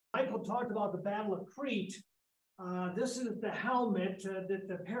Michael talked about the Battle of Crete. This is the helmet that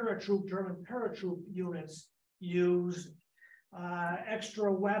the German paratroop units used.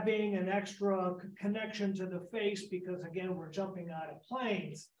 Extra webbing and extra connection to the face because, again, we're jumping out of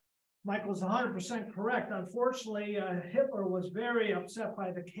planes. Michael's 100% correct. Unfortunately, Hitler was very upset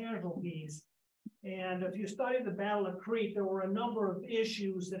by the casualties. And if you study the Battle of Crete, there were a number of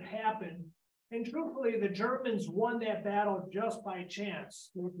issues that happened. And truthfully, the Germans won that battle just by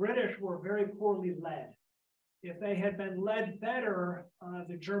chance. The British were very poorly led. If they had been led better,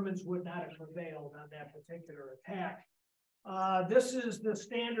 the Germans would not have prevailed on that particular attack. This is the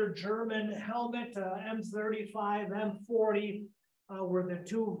standard German helmet, M35, M40 were the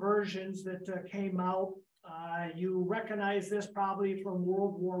two versions that came out. You recognize this probably from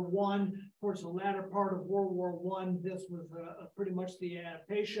World War I. Towards the latter part of World War I, this was pretty much the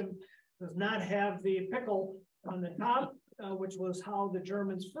adaptation. Does not have the pickle on the top, which was how the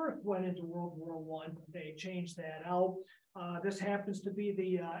Germans first went into World War I. They changed that out. This happens to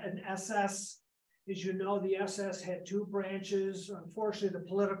be an SS. As you know, the SS had two branches, unfortunately, the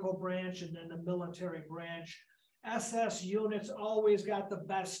political branch and then the military branch. SS units always got the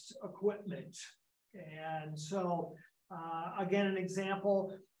best equipment. And so, again, an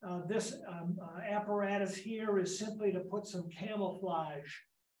example, this apparatus here is simply to put some camouflage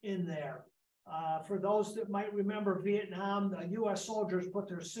in there. For those that might remember Vietnam, the US soldiers put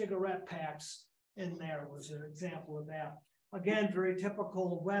their cigarette packs in there, was an example of that. Again, very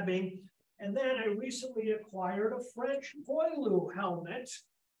typical webbing. And then I recently acquired a French poilu helmet.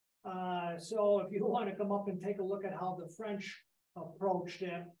 So if you want to come up and take a look at how the French approached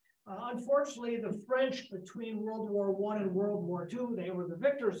it. Unfortunately, the French between World War I and World War II, they were the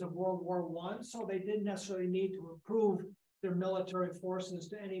victors of World War I, so they didn't necessarily need to improve their military forces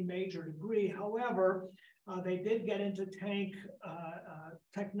to any major degree. However, they did get into tank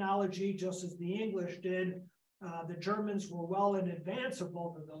technology just as the English did. The Germans were well in advance of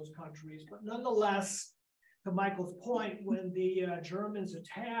both of those countries, but nonetheless, to Michael's point, when the Germans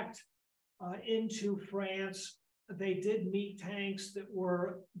attacked into France, they did meet tanks that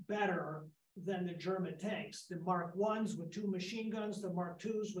were better than the German tanks. The Mark I's with 2 machine guns, the Mark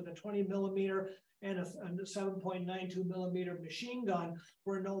II's with a 20 millimeter and a 7.92 millimeter machine gun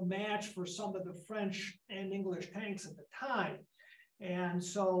were no match for some of the French and English tanks at the time. And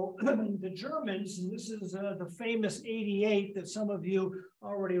so the Germans, and this is the famous 88 that some of you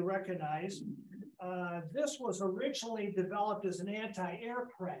already recognize, this was originally developed as an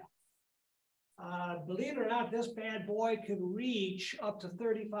anti-aircraft. Believe it or not, this bad boy could reach up to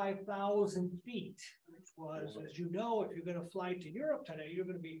 35,000 feet, which was, as you know, if you're going to fly to Europe today, you're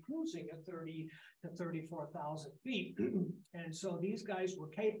going to be cruising at 30 to 34,000 feet. And so these guys were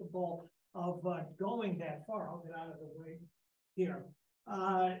capable of going that far. I'll get out of the way here.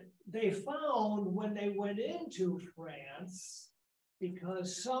 They found when they went into France,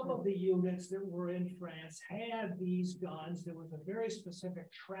 because some of the units that were in France had these guns, there was a very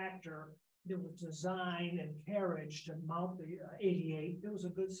specific tractor that was designed and carriage to mount the 88. It was a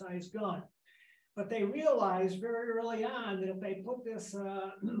good sized gun. But they realized very early on that if they put this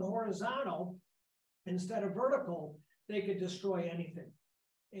horizontal instead of vertical, they could destroy anything.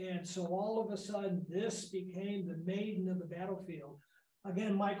 And so all of a sudden, this became the maiden of the battlefield.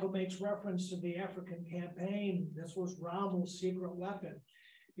 Again, Michael makes reference to the African campaign. This was Rommel's secret weapon.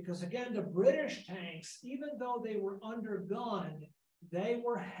 Because again, the British tanks, even though they were undergunned, they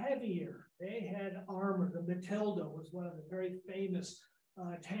were heavier. They had armor. The Matilda was one of the very famous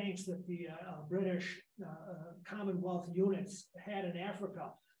tanks that the British Commonwealth units had in Africa.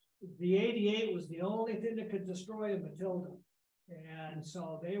 The 88 was the only thing that could destroy a Matilda. And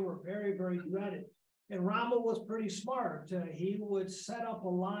so they were very, very dreaded. And Rommel was pretty smart. He would set up a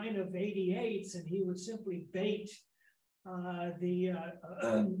line of 88s and he would simply bait the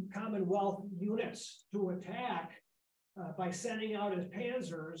Commonwealth units to attack by sending out his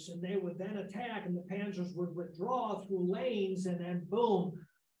panzers, and they would then attack, and the panzers would withdraw through lanes, and then boom,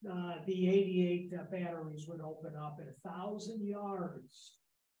 the 88 batteries would open up at 1,000 yards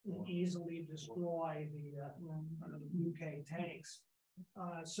and easily destroy the UK tanks.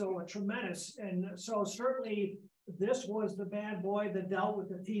 So a tremendous, and so certainly this was the bad boy that dealt with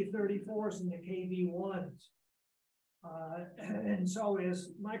the T-34s and the KV-1s. And so as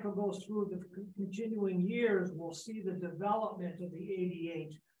Michael goes through the continuing years, we'll see the development of the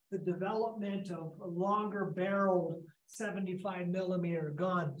 88, the development of longer barreled 75 millimeter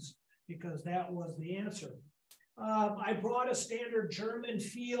guns, because that was the answer. I brought a standard German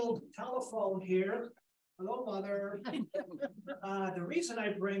field telephone here. Hello, Mother. The reason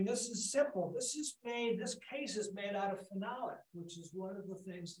I bring this is simple. This case is made out of phenolic, which is one of the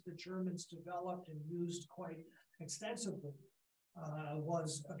things that the Germans developed and used quite extensively.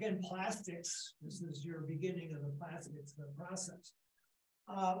 Was, again, plastics. This is your beginning of the plastics process.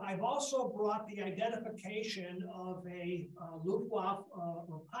 I've also brought the identification of a Luftwaffe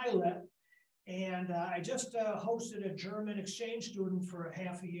pilot, and I just hosted a German exchange student for a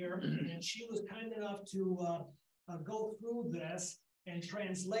half a year, and she was kind enough to go through this and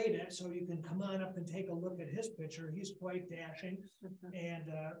translate it, so you can come on up and take a look at his picture. He's quite dashing and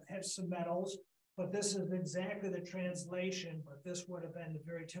has some medals. But this is exactly the translation, but this would have been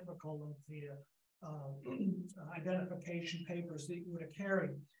very typical of the identification papers that you would have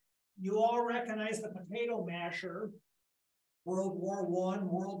carried. You all recognize the potato masher, World War I,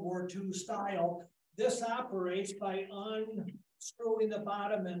 World War II style. This operates by unscrewing the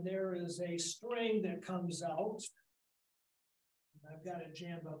bottom, and there is a string that comes out. I've got it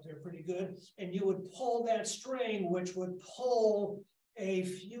jammed up there pretty good. And you would pull that string, which would pull a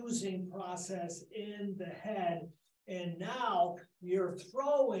fusing process in the head, and now you're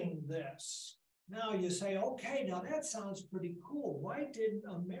throwing this. Now you say, okay, now that sounds pretty cool. Why didn't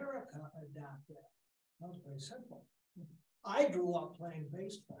America adopt that? That was very simple. I grew up playing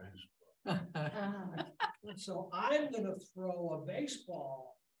baseball. So I'm going to throw a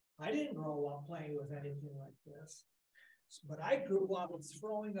baseball. I didn't grow up playing with anything like this, but I grew up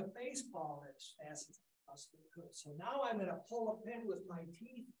throwing a baseball as fast as could. So now I'm going to pull a pin with my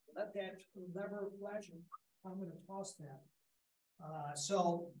teeth, let that lever flash, and I'm going to toss that.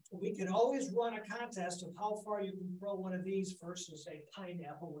 So we can always run a contest of how far you can throw one of these versus a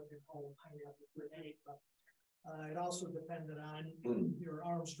pineapple, what they call a pineapple grenade. But it also depended on your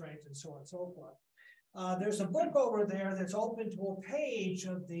arm strength and so on and so forth. There's a book over there that's open to a page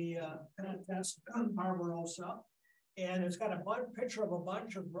of the contest, Barbarossa. And it's got a picture of a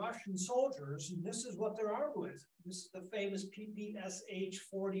bunch of Russian soldiers, and this is what they're armed with. This is the famous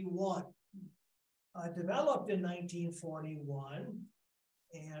PPSH-41, developed in 1941,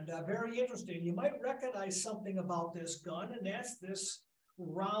 and very interesting. You might recognize something about this gun, and that's this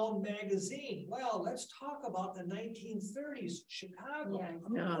round magazine. Well, let's talk about the 1930s Chicago.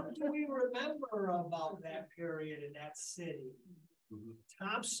 Yeah. What do we remember about that period in that city?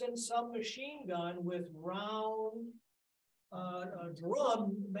 Thompson submachine gun with round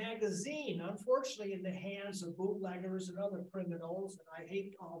drum magazine, unfortunately in the hands of bootleggers and other criminals, and I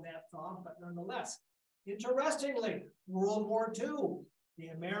hate all that thought, but nonetheless. Interestingly, World War II, the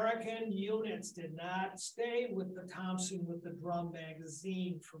American units did not stay with the Thompson with the drum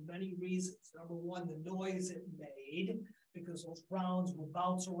magazine for many reasons. Number one, the noise it made, because those rounds would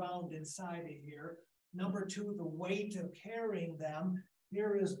bounce around inside of here. Number two, the weight of carrying them.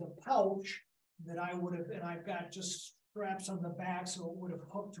 Here is the pouch that I would have, and I've got just straps on the back, so it would have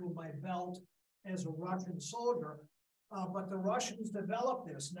hooked to my belt as a Russian soldier. But the Russians developed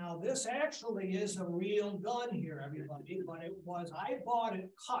this. Now, this actually is a real gun here, everybody, but I bought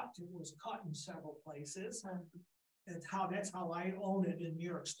it cut. It was cut in several places. That's how I own it in New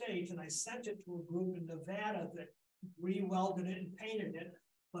York State, and I sent it to a group in Nevada that re-welded it and painted it,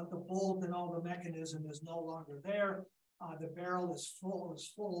 but the bolt and all the mechanism is no longer there. The barrel is full,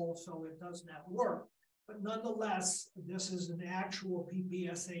 so it does not work. But nonetheless, this is an actual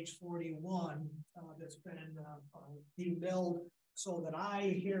PPSH-41 that's been demilled so that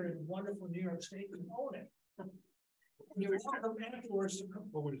I, here in wonderful New York State, can own it. And you're welcome afterwards to come.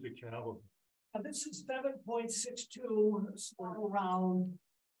 What was the caliber? This is 7.62 small round.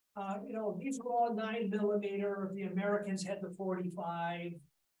 These are all 9mm. The Americans had the 45.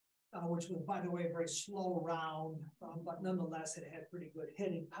 Which was, by the way, a very slow round, but nonetheless, it had pretty good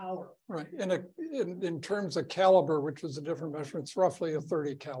hitting power. Right. And in terms of caliber, which is a different measurement, it's roughly a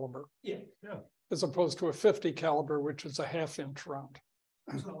 30 caliber. Yeah. As opposed to a 50 caliber, which is a half-inch round.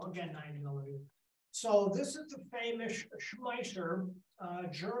 So again, 9mm. So this is the famous Schmeisser,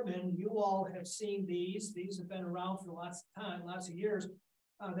 German. You all have seen these. These have been around for lots of time, lots of years.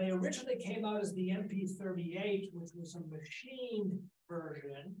 They originally came out as the MP38, which was a machined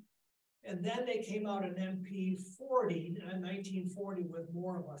version. And then they came out an MP40 in 1940 with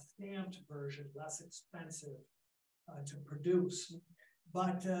more of a stamped version, less expensive to produce.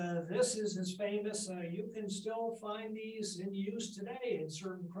 But this is as famous. You can still find these in use today in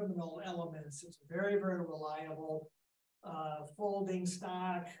certain criminal elements. It's very, very reliable, folding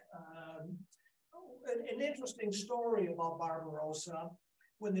stock. An interesting story about Barbarossa.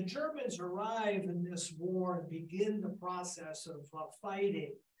 When the Germans arrive in this war and begin the process of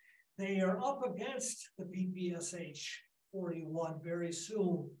fighting, they are up against the PPSH-41 very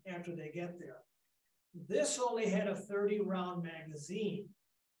soon after they get there. This only had a 30-round magazine.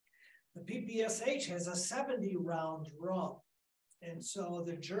 The PPSH has a 70-round drum. And so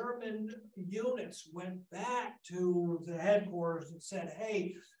the German units went back to the headquarters and said,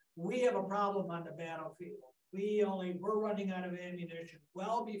 hey, we have a problem on the battlefield. We're running out of ammunition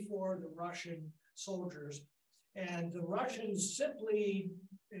well before the Russian soldiers. And the Russians simply,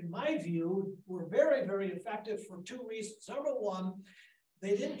 in my view, were very, very effective for two reasons. Number one,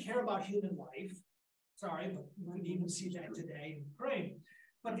 they didn't care about human life. Sorry, but you can even see that today in Ukraine.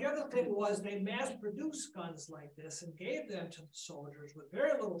 But the other thing was they mass-produced guns like this and gave them to the soldiers with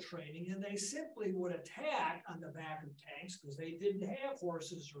very little training, and they simply would attack on the back of tanks because they didn't have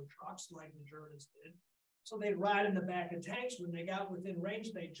horses or trucks like the Germans did. So they'd ride in the back of tanks. When they got within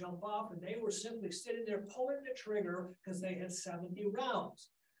range, they'd jump off, and they were simply sitting there pulling the trigger because they had 70 rounds.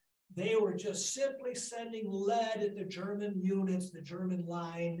 They were just simply sending lead at the German units, the German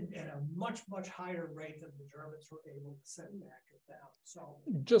line, at a much, much higher rate than the Germans were able to send back at them. So,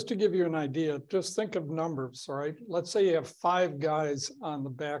 just to give you an idea, just think of numbers, all right? Let's say you have 5 guys on the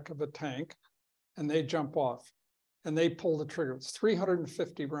back of a tank and they jump off and they pull the trigger. It's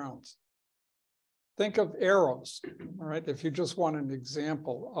 350 rounds. Think of arrows, all right? If you just want an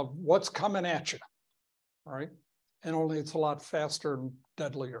example of what's coming at you, all right? And only it's a lot faster and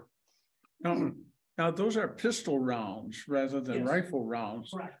deadlier. Now those are pistol rounds rather than yes, rifle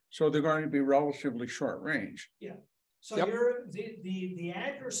rounds. correct. So they're going to be relatively short range. Yeah. So Yep. the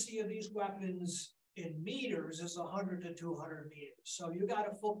accuracy of these weapons in meters is 100 to 200 meters. So you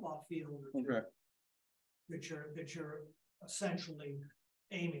got a football field Okay. that you're essentially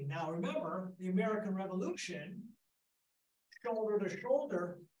aiming. Now remember, the American Revolution, shoulder to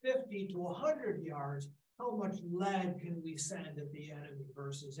shoulder, 50 to 100 yards. How much lead can we send at the enemy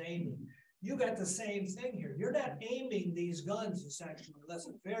versus aiming? You got the same thing here. You're not aiming these guns essentially, unless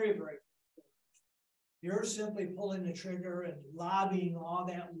it's very, very. You're simply pulling the trigger and lobbing all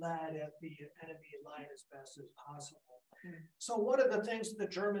that lead at the enemy line as best as possible. So one of the things that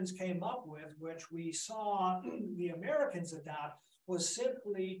the Germans came up with, which we saw the Americans adopt, was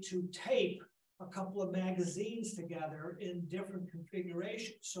simply to tape a couple of magazines together in different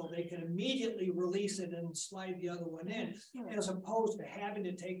configurations so they can immediately release it and slide the other one in, as opposed to having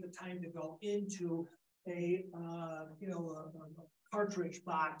to take the time to go into a cartridge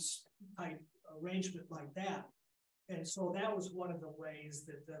box type arrangement like that. And so that was one of the ways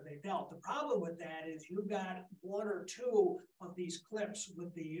that they dealt. The problem with that is you got 1 or 2 of these clips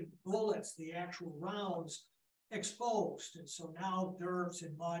with the bullets, the actual rounds, exposed. And so now dirt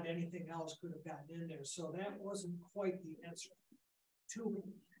and mud, anything else could have gotten in there. So that wasn't quite the answer to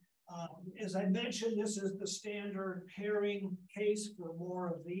it. As I mentioned, this is the standard carrying case for more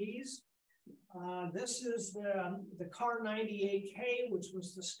of these. This is the Kar 98K, which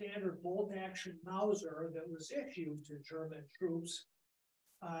was the standard bolt action Mauser that was issued to German troops.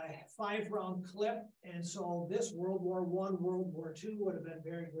 5-round clip. And so this World War I, World War II would have been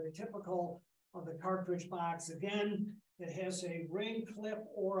very, very typical of the cartridge box. Again, it has a ring clip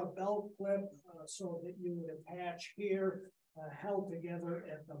or a belt clip so that you would attach here, held together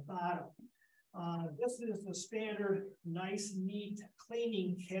at the bottom. This is the standard nice, neat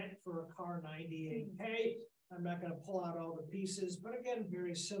cleaning kit for a Kar 98K. I'm not going to pull out all the pieces, but again,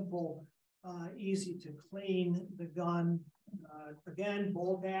 very simple, easy to clean the gun. Again,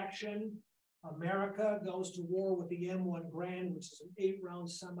 bolt action. America goes to war with the M1 Grand, which is an 8-round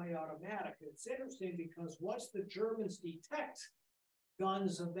semi-automatic. It's interesting because once the Germans detect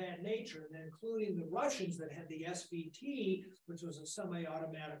guns of that nature, and including the Russians that had the SVT, which was a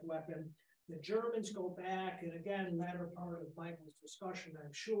semi-automatic weapon, the Germans go back, and again, latter part of Michael's discussion,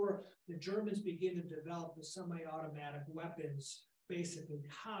 I'm sure, the Germans begin to develop the semi-automatic weapons, basically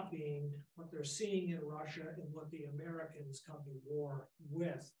copying what they're seeing in Russia and what the Americans come to war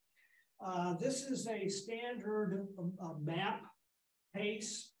with. This is a standard map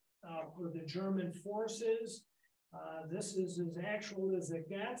case for the German forces. This is as actual as it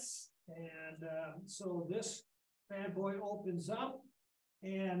gets. And so this bad boy opens up.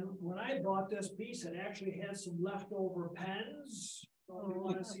 And when I bought this piece, it actually had some leftover pens. So you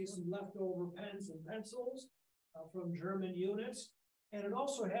want to see some leftover pens and pencils from German units. And it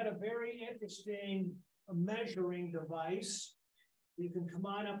also had a very interesting measuring device. You can come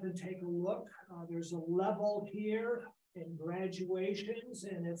on up and take a look. There's a level here in graduations,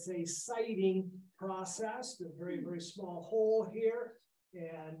 and it's a sighting process, a very, very small hole here.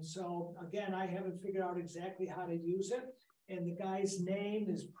 And so, again, I haven't figured out exactly how to use it. And the guy's name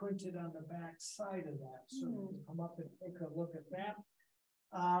is printed on the back side of that. So you can come up and take a look at that.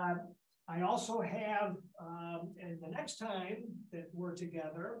 I also have, and the next time that we're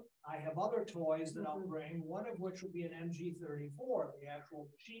together, I have other toys that I'll bring, one of which will be an MG-34, the actual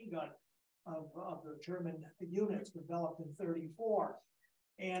machine gun of the German units developed in 34.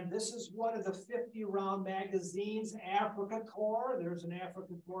 And this is one of the 50 round magazines, Africa Corps. There's an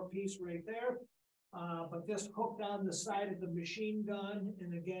Africa Corps piece right there. But this hooked on the side of the machine gun.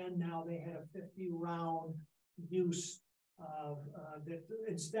 And again, now they had a 50 round use that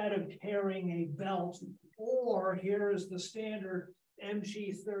instead of carrying a belt, or here is the standard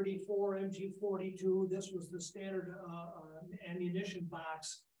MG-34, MG-42. This was the standard ammunition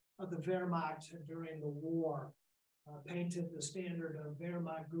box of the Wehrmacht during the war. Painted the standard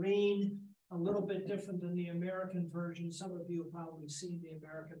Wehrmacht green, a little bit different than the American version. Some of you have probably seen the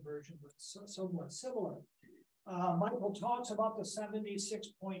American version, but somewhat similar. Michael talks about the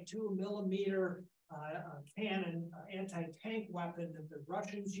 76.2 millimeter cannon anti-tank weapon that the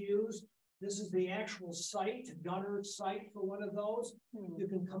Russians used. This is the actual sight, gunner's sight for one of those. You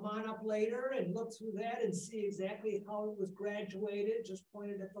can come on up later and look through that and see exactly how it was graduated, just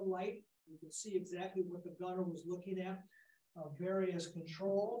pointed at the light. You can see exactly what the gunner was looking at, various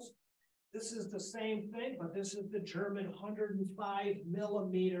controls. This is the same thing, but this is the German 105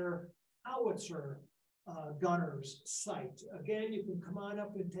 millimeter howitzer gunner's sight. Again, you can come on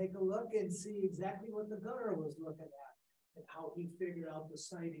up and take a look and see exactly what the gunner was looking at and how he figured out the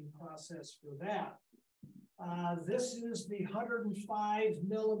sighting process for that. This is the 105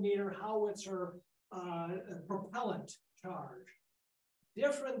 millimeter howitzer propellant charge.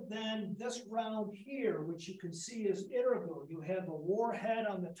 Different than this round here, which you can see is integral. You have a warhead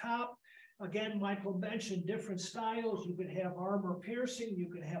on the top. Again, Michael mentioned different styles. You could have armor piercing, you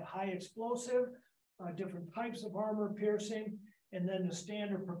could have high explosive, different types of armor piercing, and then the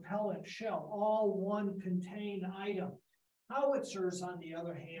standard propellant shell, all one contained item. Howitzers, on the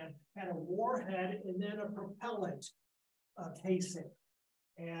other hand, had a warhead and then a propellant casing.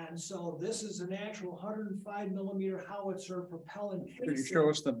 And so this is an actual 105 millimeter howitzer propellant casing. Could you show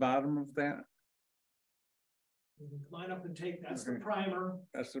us the bottom of that? You can come on up and take, that's the primer.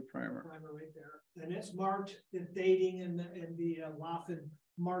 That's the primer. Primer right there. And it's marked, the dating and the Waffen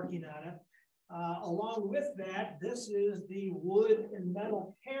marking on it. Along with that, this is the wood and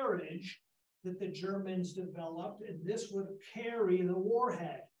metal carriage that the Germans developed, and this would carry the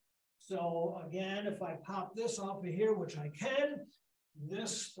warhead. So again, if I pop this off of here, which I can,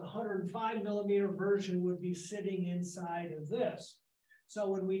 this, the 105 millimeter version would be sitting inside of this. So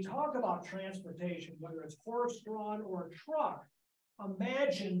when we talk about transportation, whether it's horse-drawn or truck,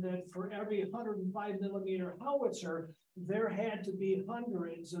 imagine that for every 105 millimeter howitzer, there had to be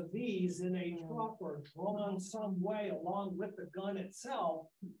hundreds of these in a truck or drawn some way along with the gun itself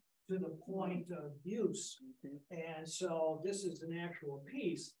to the point of use. And so this is an actual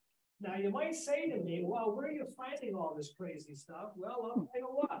piece. Now you might say to me, well, where are you finding all this crazy stuff? Well, I'll tell you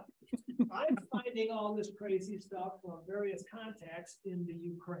what, I'm finding all this crazy stuff from various contacts in the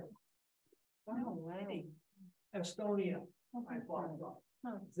Ukraine. Oh, wow. Estonia, I bought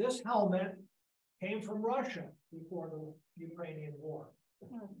from. This helmet came from Russia before the Ukrainian war.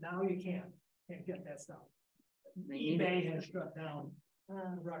 Now you can't get that stuff. eBay has shut down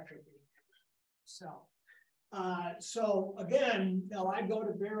Russia. So again, I go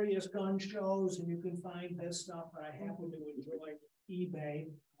to various gun shows and you can find this stuff, but I happen to enjoy eBay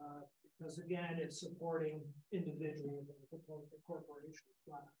because again, it's supporting individuals as opposed to corporations.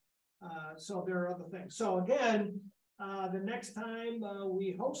 So there are other things. So again, the next time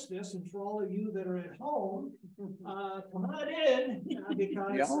we host this, and for all of you that are at home, come on in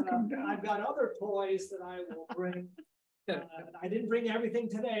because I've got other toys that I will bring. I didn't bring everything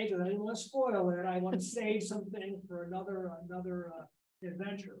today because I didn't want to spoil it. I want to save something for another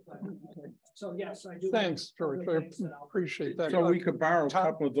adventure. But, so yes, I do. Thanks, George. I appreciate that. So we could borrow a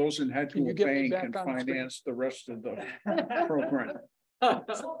couple of those and head to a bank and on finance the rest of the program.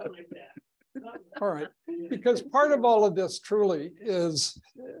 Something like that. All right, because part of all of this truly is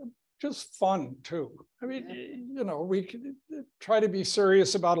just fun too. I mean, you know, we can try to be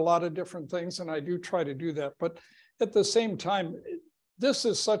serious about a lot of different things, and I do try to do that. But at the same time, this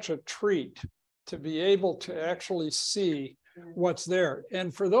is such a treat to be able to actually see what's there.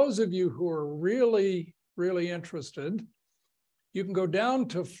 And for those of you who are really, really interested, you can go down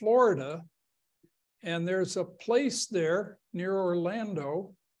to Florida, and there's a place there near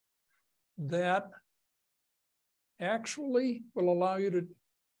Orlando that actually will allow you to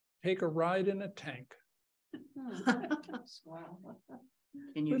take a ride in a tank. Wow.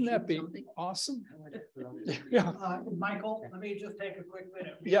 Wouldn't that be awesome? Yeah. Michael, let me just take a quick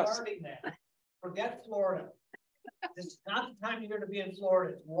minute. Yes. Regarding that, forget Florida. This is not the time of year to be in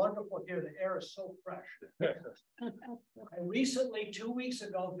Florida. It's wonderful here. The air is so fresh. I recently, 2 weeks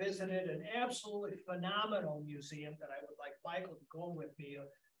ago, visited an absolutely phenomenal museum that I would like Michael to go with me.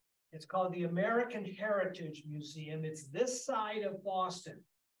 It's called the American Heritage Museum. It's this side of Boston.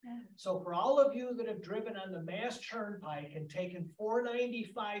 So for all of you that have driven on the Mass Turnpike and taken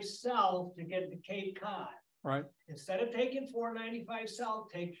 495 south to get to Cape Cod, Right. instead of taking 495 south,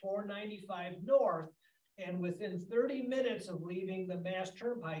 take 495 north. And within 30 minutes of leaving the Mass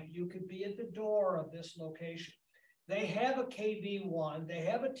Turnpike, you could be at the door of this location. They have a KV-1, they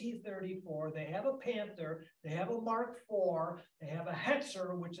have a T-34, they have a Panther, they have a Mark IV, they have a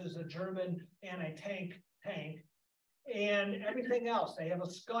Hetzer, which is a German anti-tank tank, and everything else. They have a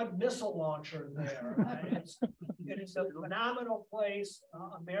Scud missile launcher there. It is a phenomenal place,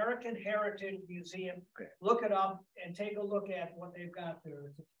 American Heritage Museum. Look it up and take a look at what they've got there.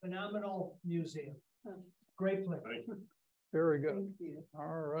 It's a phenomenal museum. Great place. Very good. All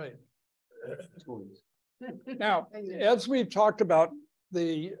right. Now, as we've talked about,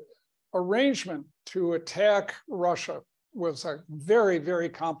 the arrangement to attack Russia was a very, very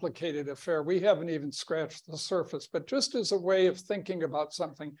complicated affair. We haven't even scratched the surface, but just as a way of thinking about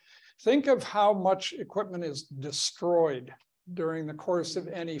something, think of how much equipment is destroyed during the course of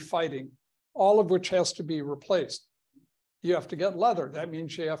any fighting, all of which has to be replaced. You have to get leather. That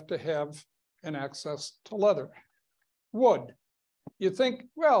means you have to have an access to leather. Wood. You think,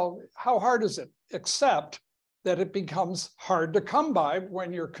 well, how hard is it? Except that it becomes hard to come by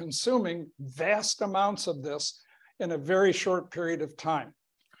when you're consuming vast amounts of this in a very short period of time.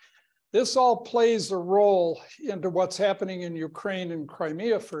 This all plays a role into what's happening in Ukraine and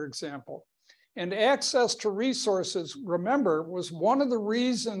Crimea, for example. And access to resources, remember, was one of the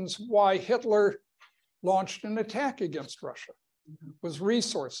reasons why Hitler launched an attack against Russia, was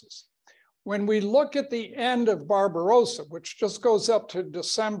resources. When we look at the end of Barbarossa, which just goes up to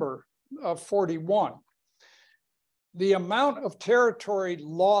December of 41, the amount of territory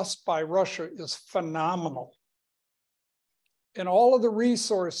lost by Russia is phenomenal. And all of the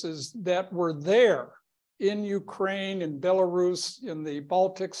resources that were there in Ukraine, in Belarus, in the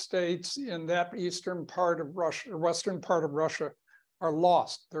Baltic states, in that eastern part of Russia, or western part of Russia, are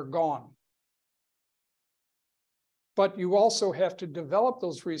lost, they're gone. But you also have to develop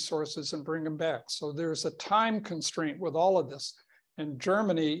those resources and bring them back. So there's a time constraint with all of this. And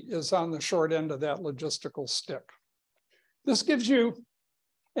Germany is on the short end of that logistical stick. This gives you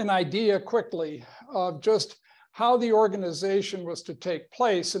an idea quickly of just how the organization was to take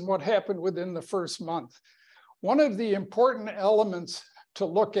place and what happened within the first month. One of the important elements to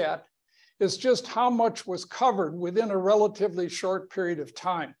look at is just how much was covered within a relatively short period of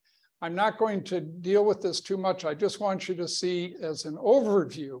time. I'm not going to deal with this too much. I just want you to see as an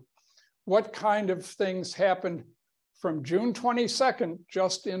overview what kind of things happened from June 22nd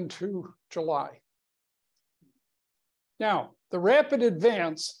just into July. Now, the rapid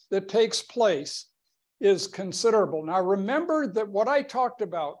advance that takes place is considerable. Now, remember that what I talked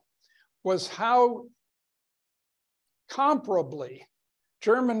about was how comparably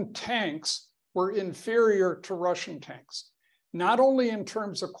German tanks were inferior to Russian tanks, not only in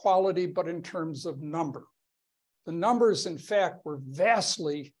terms of quality, but in terms of number. The numbers, in fact, were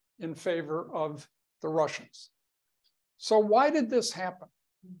vastly in favor of the Russians. So why did this happen?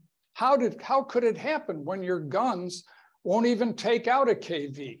 How could it happen when your guns won't even take out a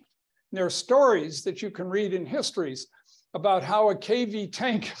KV? And there are stories that you can read in histories about how a KV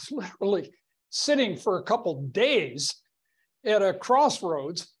tank is literally sitting for a couple days at a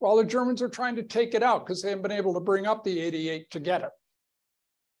crossroads while the Germans are trying to take it out because they haven't been able to bring up the 88 to get it.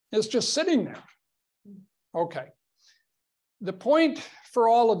 It's just sitting there. Okay. The point for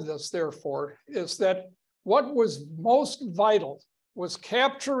all of this, therefore, is that what was most vital was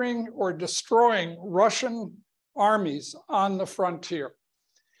capturing or destroying Russian armies on the frontier.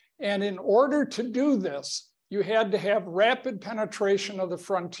 And in order to do this, you had to have rapid penetration of the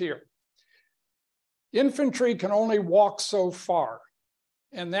frontier. Infantry can only walk so far,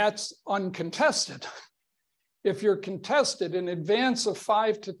 and that's uncontested. If you're contested, an advance of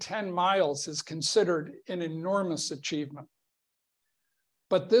 5 to 10 miles is considered an enormous achievement.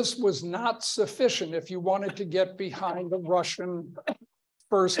 But this was not sufficient if you wanted to get behind the Russian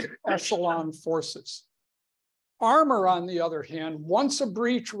first echelon forces. Armor, on the other hand, once a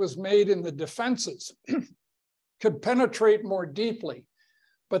breach was made in the defenses, could penetrate more deeply.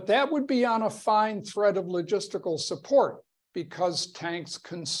 But that would be on a fine thread of logistical support because tanks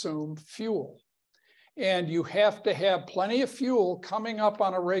consume fuel. And you have to have plenty of fuel coming up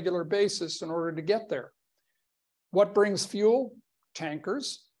on a regular basis in order to get there. What brings fuel?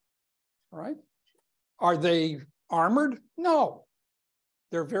 Tankers, right? Are they armored? No.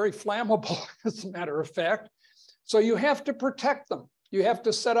 They're very flammable, as a matter of fact. So you have to protect them. You have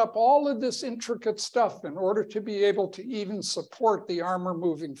to set up all of this intricate stuff in order to be able to even support the armor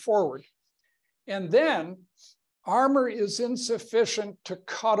moving forward. And then armor is insufficient to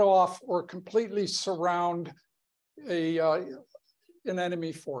cut off or completely surround an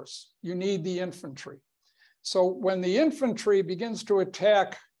enemy force. You need the infantry. So when the infantry begins to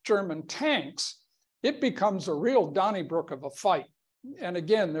attack German tanks, it becomes a real Donnybrook of a fight. And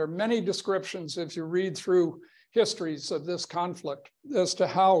again, there are many descriptions if you read through histories of this conflict as to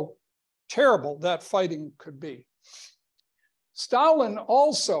how terrible that fighting could be. Stalin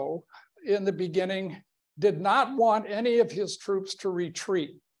also, in the beginning, did not want any of his troops to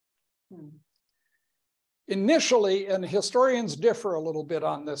retreat. Initially, and historians differ a little bit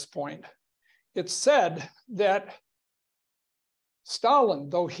on this point, it's said that Stalin,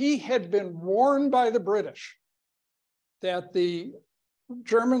 though he had been warned by the British that the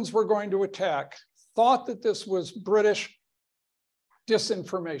Germans were going to attack, thought that this was British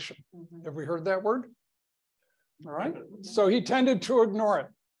disinformation. Have we heard that word? All right. So he tended to ignore it.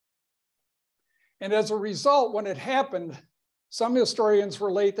 And as a result, when it happened, some historians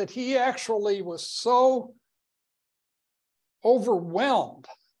relate that he actually was so overwhelmed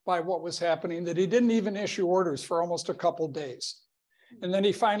by what was happening that he didn't even issue orders for almost a couple of days. And then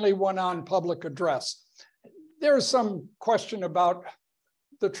he finally went on public address. There's some question about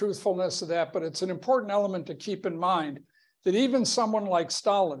the truthfulness of that, but it's an important element to keep in mind that even someone like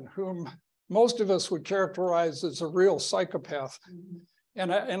Stalin, whom most of us would characterize as a real psychopath,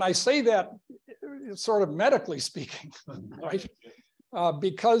 and I say that sort of medically speaking, right?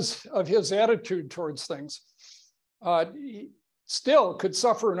 Because of his attitude towards things, he still could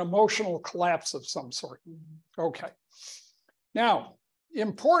suffer an emotional collapse of some sort. Okay. Now,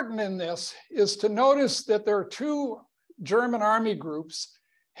 important in this is to notice that there are two German army groups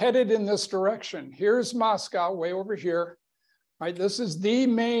headed in this direction. Here's Moscow, way over here. Right, this is the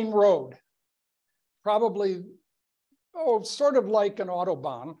main road, probably, sort of like an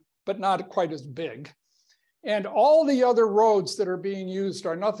Autobahn, but not quite as big. And all the other roads that are being used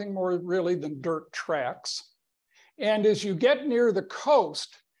are nothing more really than dirt tracks. And as you get near the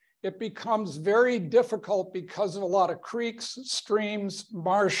coast, it becomes very difficult because of a lot of creeks, streams,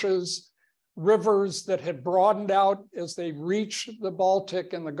 marshes, rivers that had broadened out as they reached the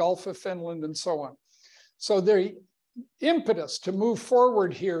Baltic and the Gulf of Finland and so on. So the impetus to move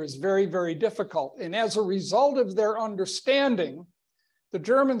forward here is very, very difficult. And as a result of their understanding, the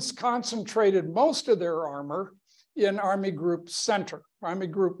Germans concentrated most of their armor in Army Group Center. Army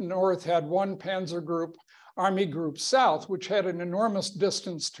Group North had one panzer group. Army Group South, which had an enormous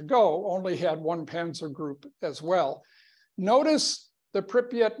distance to go, only had one panzer group as well. Notice the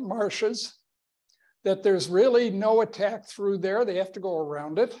Pripyat marshes, that there's really no attack through there. They have to go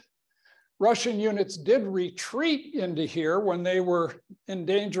around it. Russian units did retreat into here when they were in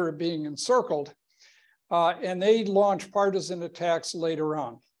danger of being encircled, and they launched partisan attacks later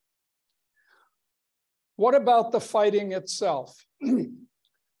on. What about the fighting itself?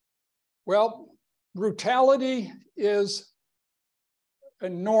 Well, brutality is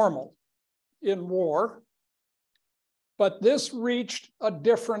normal in war, but this reached a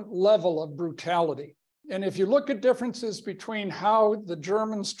different level of brutality. And if you look at differences between how the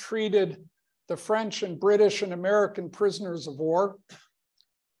Germans treated the French and British and American prisoners of war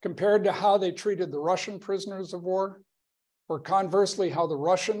compared to how they treated the Russian prisoners of war, or conversely, how the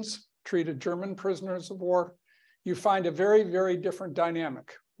Russians treated German prisoners of war, you find a very, very different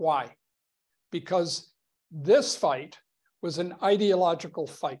dynamic. Why? Because this fight was an ideological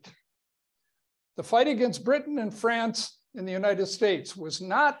fight. The fight against Britain and France in the United States was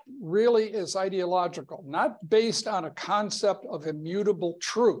not really as ideological, not based on a concept of immutable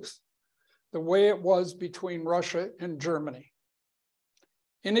truth, the way it was between Russia and Germany.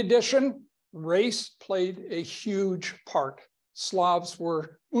 In addition, race played a huge part. Slavs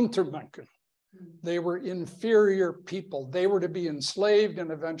were Untermenschen. They were inferior people. They were to be enslaved and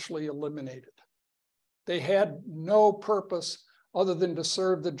eventually eliminated. They had no purpose other than to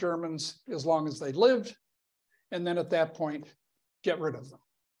serve the Germans as long as they lived, and then at that point, get rid of them.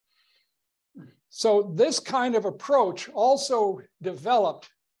 So this kind of approach also developed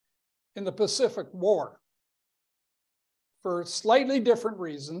in the Pacific War for slightly different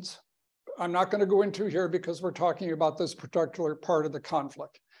reasons. I'm not going to go into here because we're talking about this particular part of the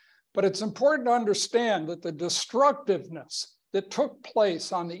conflict. But it's important to understand that the destructiveness that took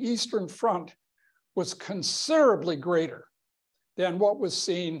place on the Eastern Front was considerably greater than what was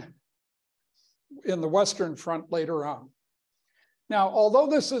seen in the Western Front later on. Now, although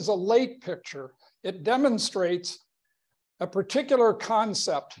this is a late picture, it demonstrates a particular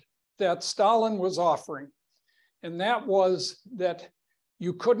concept that Stalin was offering. And that was that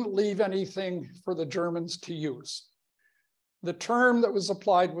you couldn't leave anything for the Germans to use. The term that was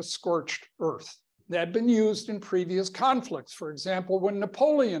applied was scorched earth. That had been used in previous conflicts. For example, when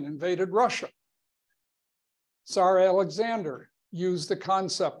Napoleon invaded Russia, Tsar Alexander used the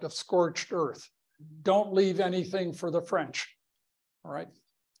concept of scorched earth. Don't leave anything for the French. All right.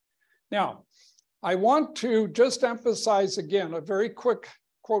 Now, I want to just emphasize again a very quick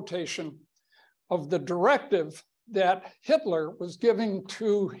quotation of the directive that Hitler was giving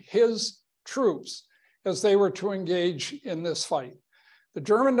to his troops as they were to engage in this fight. The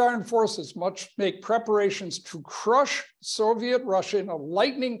German armed forces must make preparations to crush Soviet Russia in a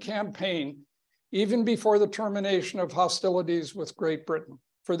lightning campaign even before the termination of hostilities with Great Britain.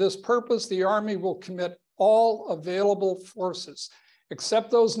 For this purpose, the army will commit all available forces,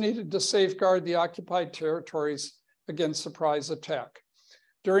 except those needed to safeguard the occupied territories against surprise attack.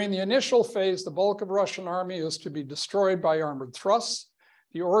 During the initial phase, the bulk of Russian army is to be destroyed by armored thrusts.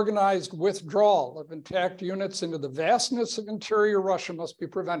 The organized withdrawal of intact units into the vastness of interior Russia must be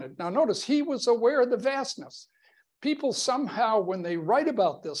prevented. Now notice, he was aware of the vastness. People somehow, when they write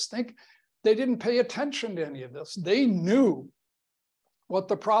about this, think they didn't pay attention to any of this. They knew what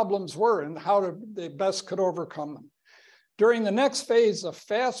the problems were and how they best could overcome them. During the next phase, a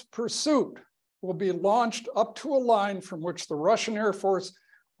fast pursuit will be launched up to a line from which the Russian Air Force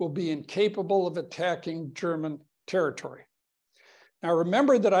will be incapable of attacking German territory. Now,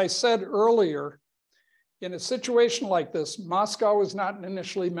 remember that I said earlier, in a situation like this, Moscow was not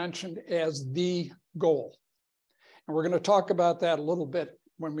initially mentioned as the goal. And we're going to talk about that a little bit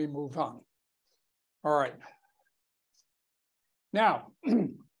when we move on. All right. Now,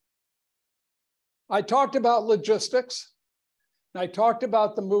 I talked about logistics. And I talked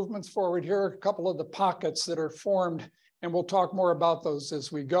about the movements forward. Here are a couple of the pockets that are formed, and we'll talk more about those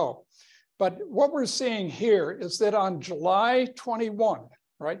as we go. But what we're seeing here is that on July 21,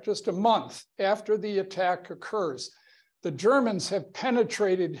 right, just a month after the attack occurs, the Germans have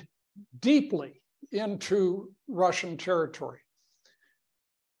penetrated deeply into Russian territory.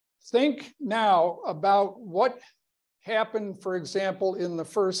 Think now about what happened, for example, in the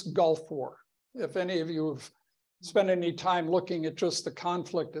first Gulf War. If any of you have spent any time looking at just the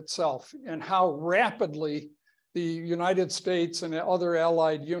conflict itself and how rapidly the United States and other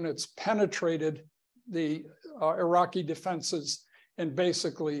allied units penetrated the Iraqi defenses and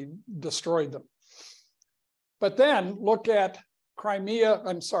basically destroyed them. But then look at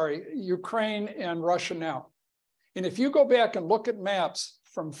Ukraine and Russia now. And if you go back and look at maps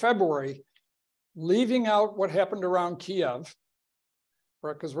from February, leaving out what happened around Kiev,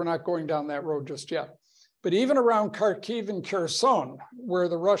 right, because we're not going down that road just yet, but even around Kharkiv and Kherson, where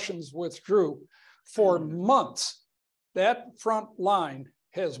the Russians withdrew, for months, that front line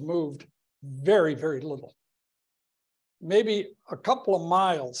has moved very, very little. Maybe a couple of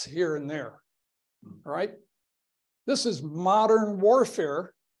miles here and there, right? This is modern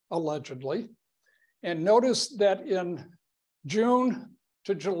warfare, allegedly. And notice that in June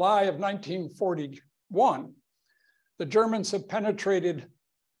to July of 1941, the Germans have penetrated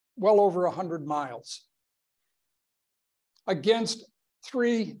well over 100 miles against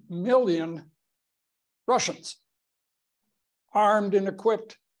 3 million Russians, armed and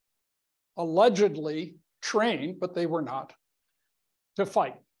equipped, allegedly trained, but they were not, to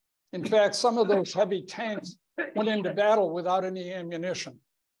fight. In fact, some of those heavy tanks went into battle without any ammunition.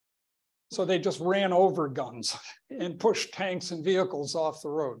 So they just ran over guns and pushed tanks and vehicles off the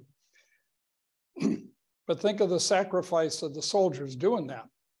road. But think of the sacrifice of the soldiers doing that.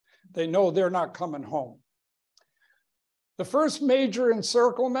 They know they're not coming home. The first major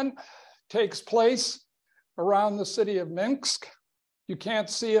encirclement takes place around the city of Minsk. You can't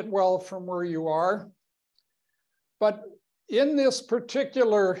see it well from where you are. But in this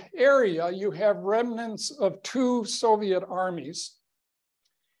particular area, you have remnants of 2 Soviet armies.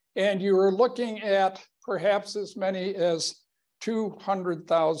 And you are looking at perhaps as many as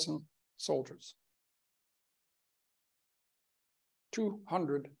 200,000 soldiers.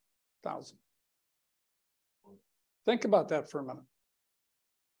 200,000. Think about that for a minute.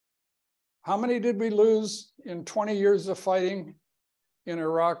 How many did we lose in 20 years of fighting in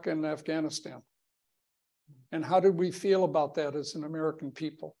Iraq and Afghanistan? And how did we feel about that as an American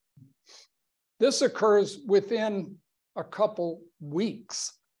people? This occurs within a couple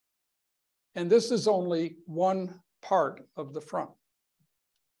weeks. And this is only one part of the front.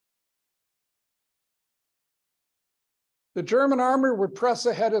 The German army would press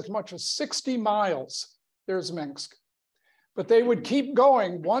ahead as much as 60 miles. There's Minsk. But they would keep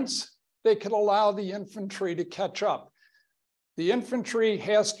going once they could allow the infantry to catch up. The infantry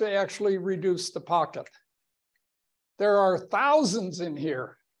has to actually reduce the pocket. There are thousands in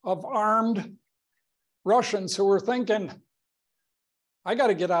here of armed Russians who were thinking, I got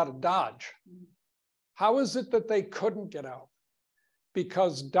to get out of Dodge. How is it that they couldn't get out?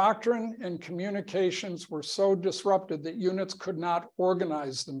 Because doctrine and communications were so disrupted that units could not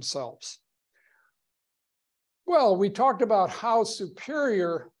organize themselves. Well, we talked about how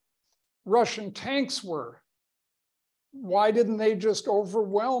superior Russian tanks were. Why didn't they just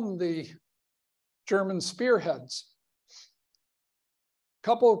overwhelm the German spearheads?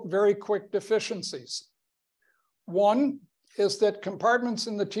 Couple of very quick deficiencies. One is that compartments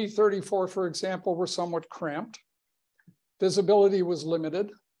in the T-34, for example, were somewhat cramped. Visibility was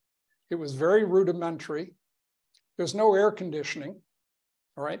limited. It was very rudimentary. There's no air conditioning,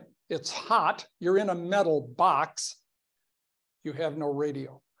 all right? It's hot. You're in a metal box. You have no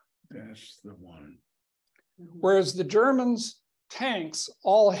radio. That's the one. Whereas the Germans' tanks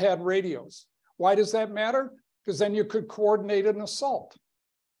all had radios. Why does that matter? Because then you could coordinate an assault.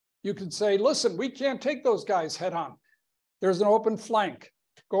 You could say, listen, we can't take those guys head on. There's an open flank.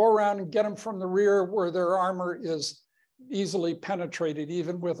 Go around and get them from the rear where their armor is easily penetrated,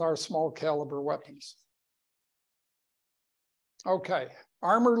 even with our small caliber weapons. Okay,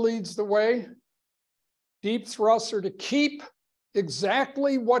 armor leads the way. Deep thrusts are to keep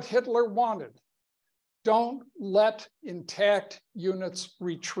exactly what Hitler wanted. Don't let intact units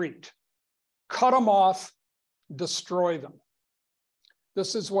retreat. Cut them off, destroy them.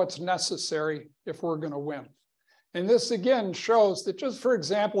 This is what's necessary if we're going to win. And this again shows that just for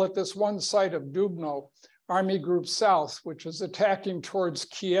example, at this one site of Dubno, Army Group South, which is attacking towards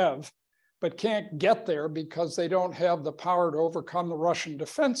Kiev, but can't get there because they don't have the power to overcome the Russian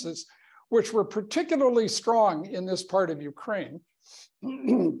defenses, which were particularly strong in this part of Ukraine.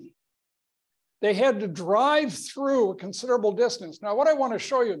 They had to drive through a considerable distance. Now, what I want to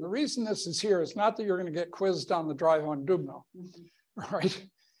show you, and the reason this is here is not that you're going to get quizzed on the drive on Dubno, right?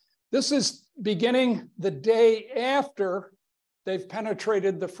 This is beginning the day after they've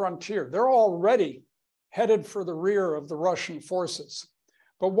penetrated the frontier. They're already headed for the rear of the Russian forces.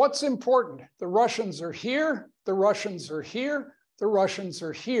 But what's important? The Russians are here, the Russians are here, the Russians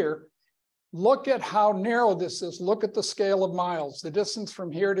are here. Look at how narrow this is. Look at the scale of miles, the distance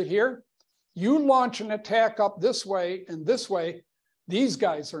from here to here. You launch an attack up this way and this way, these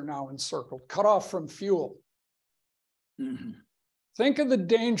guys are now encircled, cut off from fuel. Mm-hmm. Think of the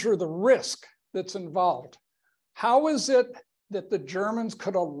danger, the risk that's involved. How is it that the Germans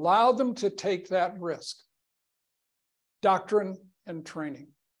could allow them to take that risk? Doctrine and training.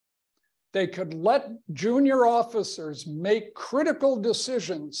 They could let junior officers make critical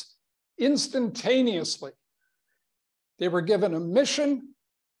decisions instantaneously. They were given a mission.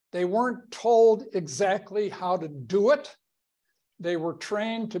 They weren't told exactly how to do it. They were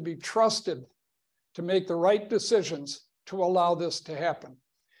trained to be trusted to make the right decisions to allow this to happen.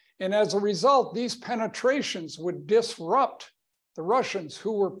 And as a result, these penetrations would disrupt the Russians,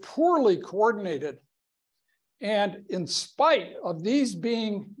 who were poorly coordinated. And in spite of these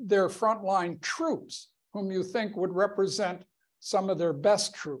being their frontline troops, whom you think would represent some of their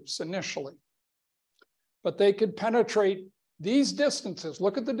best troops initially, but they could penetrate these distances.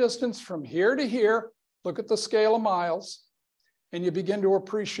 Look at the distance from here to here, look at the scale of miles, and you begin to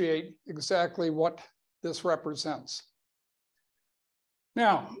appreciate exactly what this represents.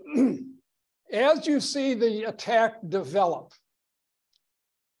 Now, as you see the attack develop,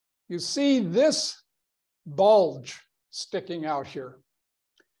 you see this bulge sticking out here.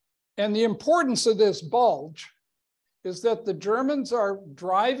 And the importance of this bulge is that the Germans are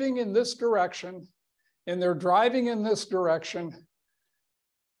driving in this direction, and they're driving in this direction.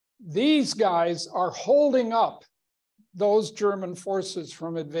 These guys are holding up those German forces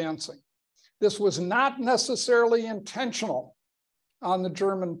from advancing. This was not necessarily intentional on the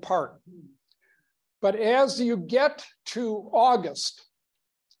German part. But as you get to August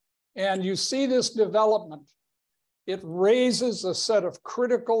and you see this development, it raises a set of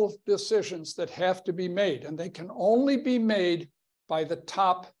critical decisions that have to be made, and they can only be made by the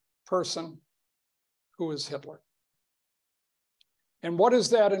top person, who is Hitler. And what does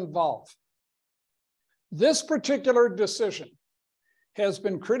that involve? This particular decision has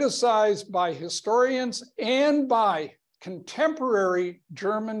been criticized by historians and by contemporary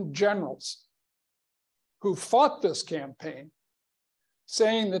German generals who fought this campaign,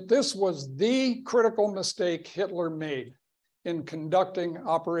 saying that this was the critical mistake Hitler made in conducting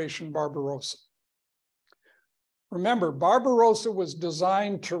Operation Barbarossa. Remember, Barbarossa was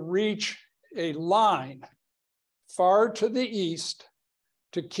designed to reach a line far to the east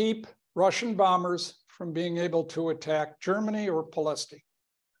to keep Russian bombers from being able to attack Germany or Palestine.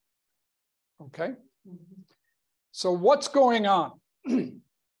 Okay? So what's going on?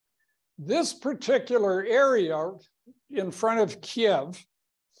 This particular area in front of Kiev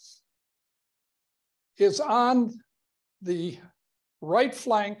is on the right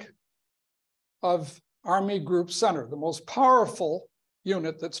flank of Army Group Center, the most powerful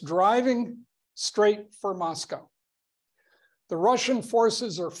unit that's driving straight for Moscow. The Russian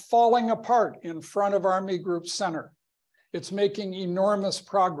forces are falling apart in front of Army Group Center. It's making enormous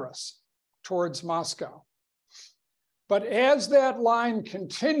progress towards Moscow. But as that line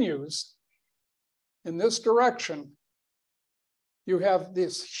continues in this direction, you have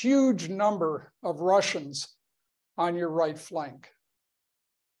this huge number of Russians on your right flank.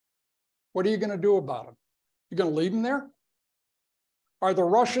 What are you going to do about them? You're going to leave them there? Are the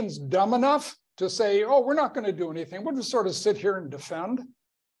Russians dumb enough to say, oh, we're not going to do anything, we'll just sort of sit here and defend?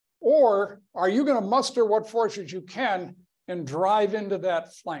 Or are you going to muster what forces you can and drive into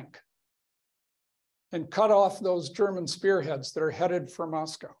that flank and cut off those German spearheads that are headed for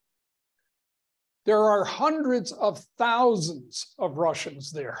Moscow? There are hundreds of thousands of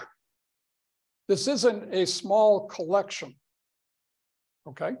Russians there. This isn't a small collection,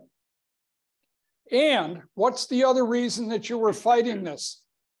 okay? And what's the other reason that you were fighting this?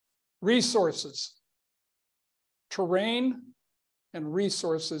 Resources, terrain, and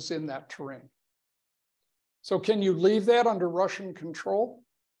resources in that terrain. So can you leave that under Russian control?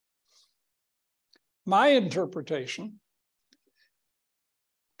 My interpretation,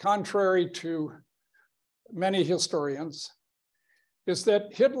 contrary to many historians, is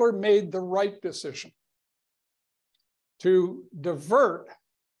that Hitler made the right decision to divert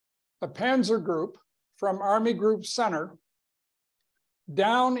a panzer group from Army Group Center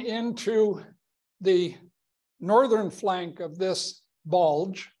down into the northern flank of this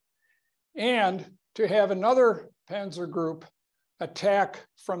bulge, and to have another panzer group attack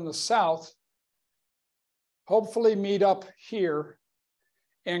from the south, hopefully meet up here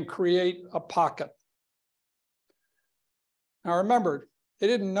and create a pocket. Now remember, they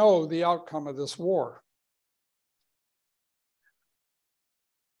didn't know the outcome of this war.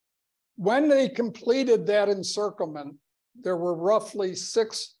 When they completed that encirclement, there were roughly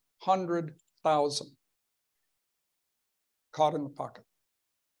 600,000 caught in the pocket.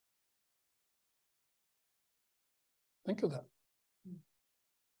 Think of that.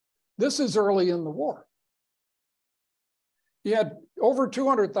 This is early in the war. You had over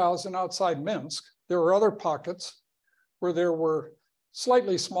 200,000 outside Minsk. There were other pockets where there were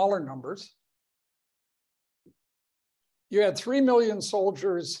slightly smaller numbers. You had 3 million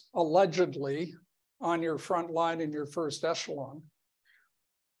soldiers allegedly on your front line in your first echelon.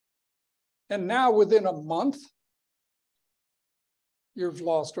 And now within a month, you've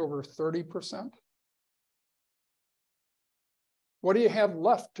lost over 30%. What do you have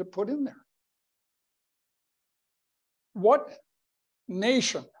left to put in there? What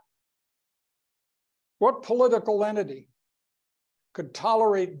nation, what political entity could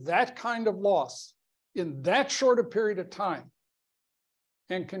tolerate that kind of loss in that short a period of time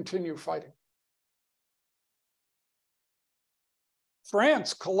and continue fighting?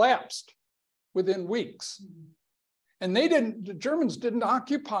 France collapsed within weeks. And the Germans didn't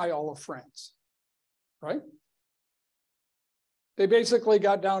occupy all of France, right? They basically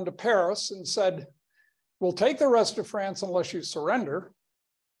got down to Paris and said, we'll take the rest of France unless you surrender.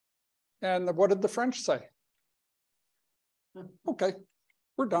 And what did the French say? Okay,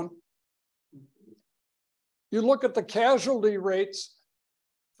 we're done. You look at the casualty rates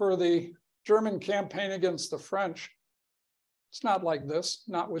for the German campaign against the French, it's not like this,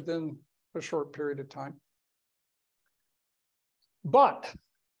 not within a short period of time. But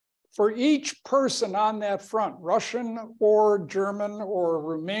for each person on that front, Russian or German or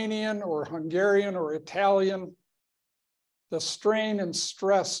Romanian or Hungarian or Italian, the strain and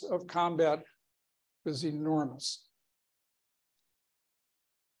stress of combat was enormous.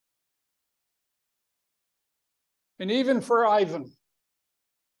 And even for Ivan,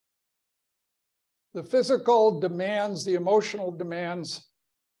 the physical demands, the emotional demands,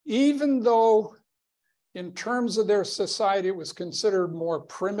 even though in terms of their society it was considered more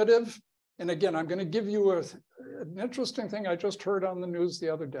primitive. And again, I'm going to give you an interesting thing I just heard on the news the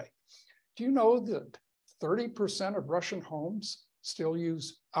other day. Do you know that 30% of Russian homes still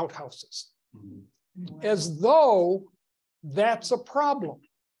use outhouses? Mm-hmm. As though that's a problem.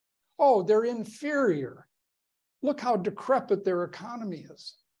 Oh, they're inferior. Look how decrepit their economy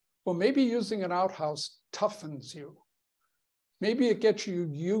is. Well, maybe using an outhouse toughens you. Maybe it gets you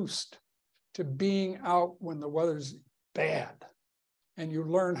used to being out when the weather's bad and you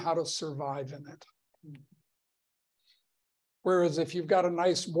learn how to survive in it. Whereas if you've got a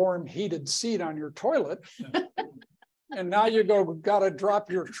nice warm heated seat on your toilet, and now you got to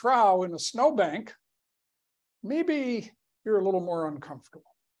drop your trough in a snowbank, maybe you're a little more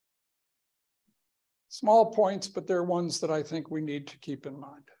uncomfortable. Small points, but they're ones that I think we need to keep in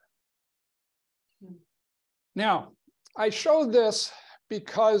mind. Now, I show this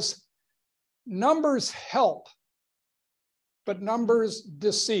because numbers help, but numbers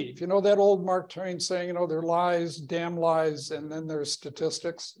deceive. You know that old Mark Twain saying, you know, there are lies, damn lies, and then there's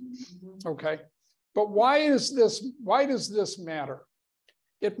statistics. Okay. But why does this matter?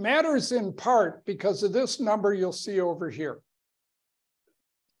 It matters in part because of this number you'll see over here.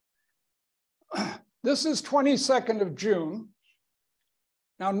 This is 22nd of June.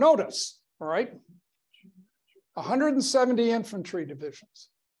 Now notice, all right, 170 infantry divisions.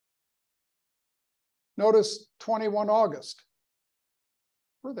 Notice 21 August.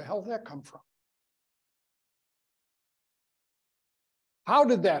 Where the hell did that come from? How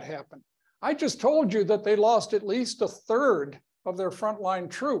did that happen? I just told you that they lost at least a third of their frontline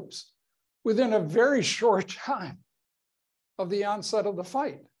troops within a very short time of the onset of the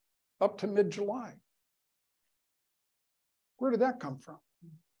fight, up to mid-July. Where did that come from?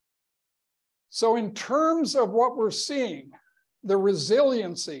 So in terms of what we're seeing, the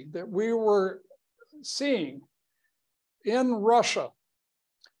resiliency that we were seeing in Russia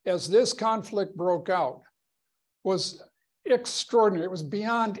as this conflict broke out was extraordinary. It was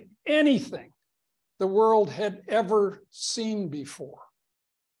beyond anything the world had ever seen before.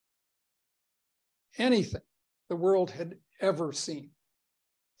 Anything the world had ever seen.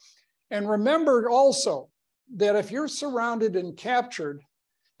 And remember also that if you're surrounded and captured,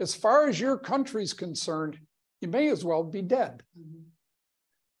 as far as your country's concerned, you may as well be dead.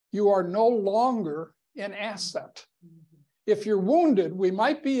 You are no longer an asset. If you're wounded, we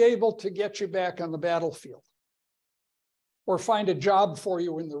might be able to get you back on the battlefield or find a job for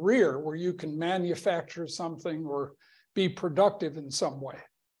you in the rear where you can manufacture something or be productive in some way.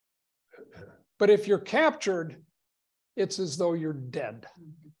 But if you're captured, it's as though you're dead.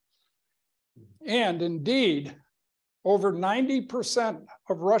 And indeed, over 90%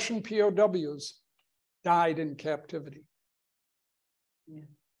 of Russian POWs died in captivity. Yeah.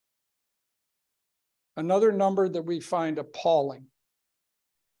 Another number that we find appalling.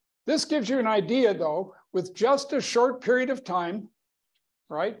 This gives you an idea, though, with just a short period of time,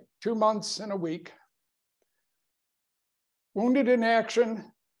 right? 2 months and a week. Wounded in action,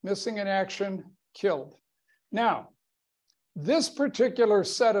 missing in action, killed. Now, this particular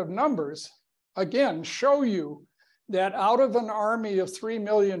set of numbers, again, show you that out of an army of 3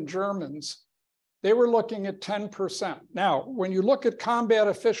 million Germans, they were looking at 10%. Now, when you look at combat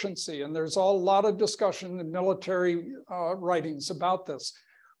efficiency, and there's a lot of discussion in military writings about this,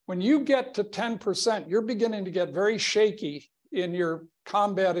 when you get to 10%, you're beginning to get very shaky in your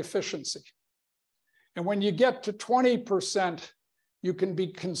combat efficiency. And when you get to 20%, you can be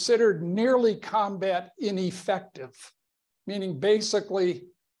considered nearly combat ineffective, meaning basically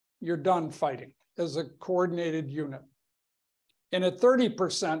you're done fighting as a coordinated unit. And at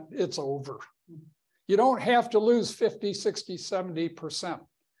 30%, it's over. You don't have to lose 50, 60, 70%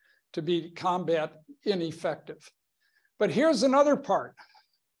 to be combat ineffective. But here's another part.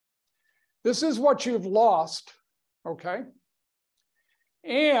 This is what you've lost, okay?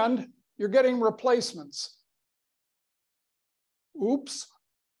 And you're getting replacements. Oops.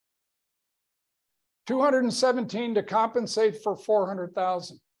 217 to compensate for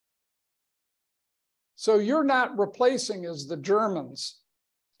 400,000. So you're not replacing as the Germans.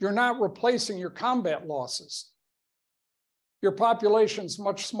 You're not replacing your combat losses. Your population's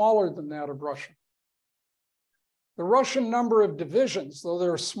much smaller than that of Russia. The Russian number of divisions, though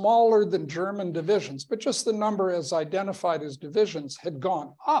they're smaller than German divisions, but just the number as identified as divisions had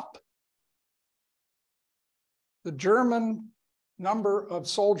gone up. The German number of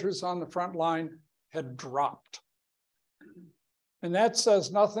soldiers on the front line had dropped. And that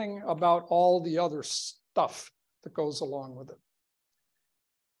says nothing about all the other stuff that goes along with it.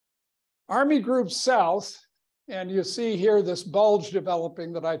 Army Group South, and you see here this bulge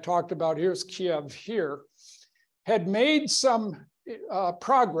developing that I talked about, here's Kiev here, had made some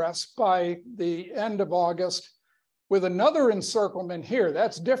progress by the end of August with another encirclement here.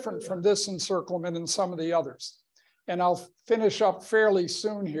 That's different from this encirclement and some of the others. And I'll finish up fairly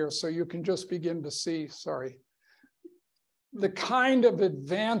soon here so you can just begin to see, sorry, the kind of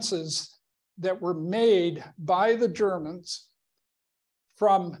advances that were made by the Germans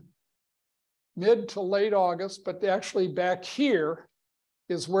from mid to late August, but actually back here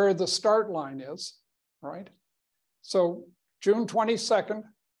is where the start line is, right? So June 22nd.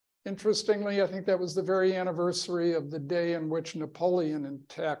 Interestingly, I think that was the very anniversary of the day in which Napoleon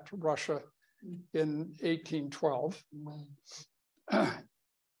attacked Russia in 1812.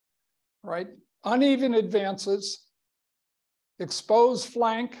 Right? Uneven advances, exposed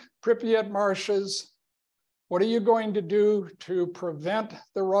flank, Pripyat marshes. What are you going to do to prevent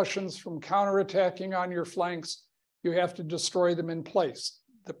the Russians from counterattacking on your flanks? You have to destroy them in place.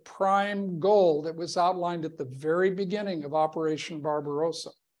 The prime goal that was outlined at the very beginning of Operation Barbarossa.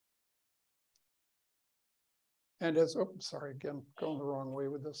 And as, oh, sorry, again, going the wrong way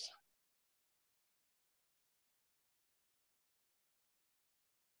with this.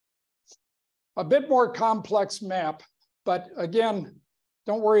 A bit more complex map, but again,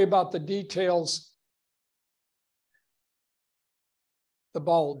 don't worry about the details. The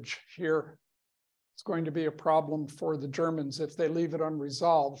bulge here is going to be a problem for the Germans if they leave it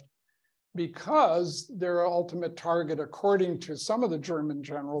unresolved, because their ultimate target, according to some of the German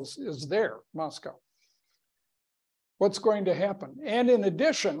generals, is there, Moscow. What's going to happen? And in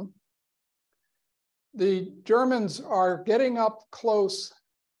addition, the Germans are getting up close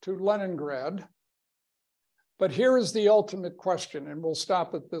to Leningrad. But here is the ultimate question, and we'll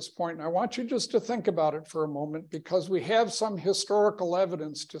stop at this point. And I want you just to think about it for a moment, because we have some historical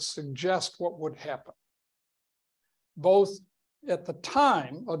evidence to suggest what would happen, both at the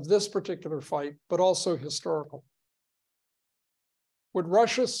time of this particular fight, but also historical. Would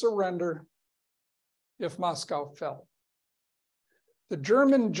Russia surrender if Moscow fell? The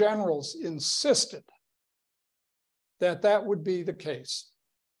German generals insisted that that would be the case.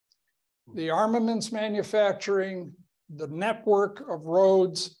 The armaments manufacturing, the network of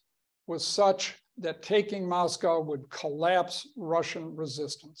roads was such that taking Moscow would collapse Russian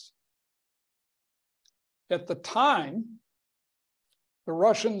resistance. At the time, the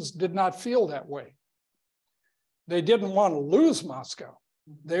Russians did not feel that way. They didn't want to lose Moscow.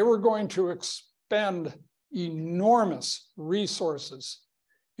 They were going to expend enormous resources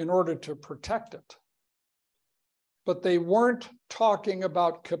in order to protect it. But they weren't talking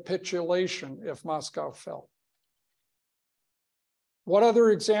about capitulation if Moscow fell. What other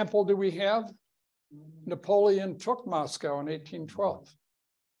example do we have? Napoleon took Moscow in 1812.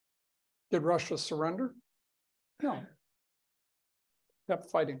 Did Russia surrender? No. Kept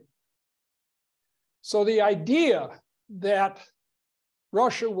fighting. So the idea that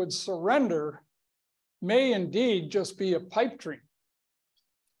Russia would surrender may indeed just be a pipe dream.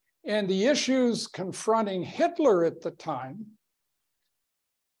 And the issues confronting Hitler at the time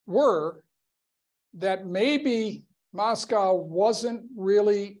were that maybe Moscow wasn't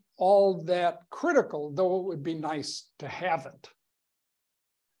really all that critical, though it would be nice to have it.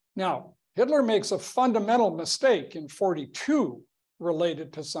 Now, Hitler makes a fundamental mistake in 1942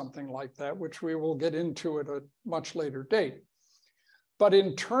 related to something like that, which we will get into at a much later date. But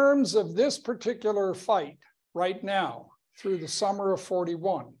in terms of this particular fight right now, through the summer of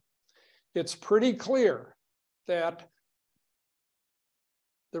 1941, it's pretty clear that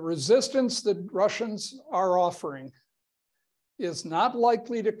the resistance that Russians are offering is not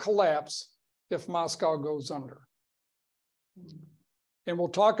likely to collapse if Moscow goes under. And we'll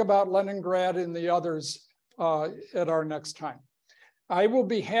talk about Leningrad and the others at our next time. I will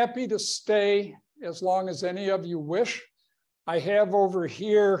be happy to stay as long as any of you wish. I have over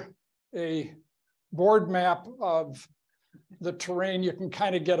here a board map of the terrain. You can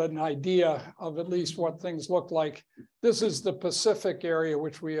kind of get an idea of at least what things look like. This is the Pacific area,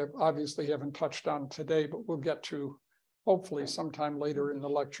 which we obviously haven't touched on today, but we'll get to hopefully sometime later in the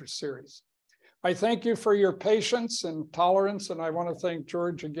lecture series. I thank you for your patience and tolerance, and I want to thank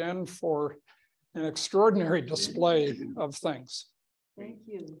George again for an extraordinary display of things. Thank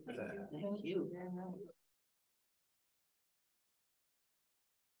you. Thank you.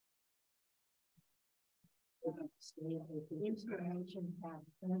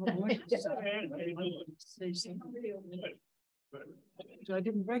 I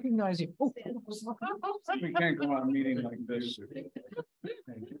didn't recognize you. We can't go on a meeting like this.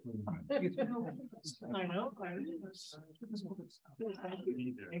 I know. Thank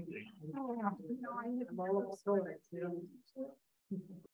you.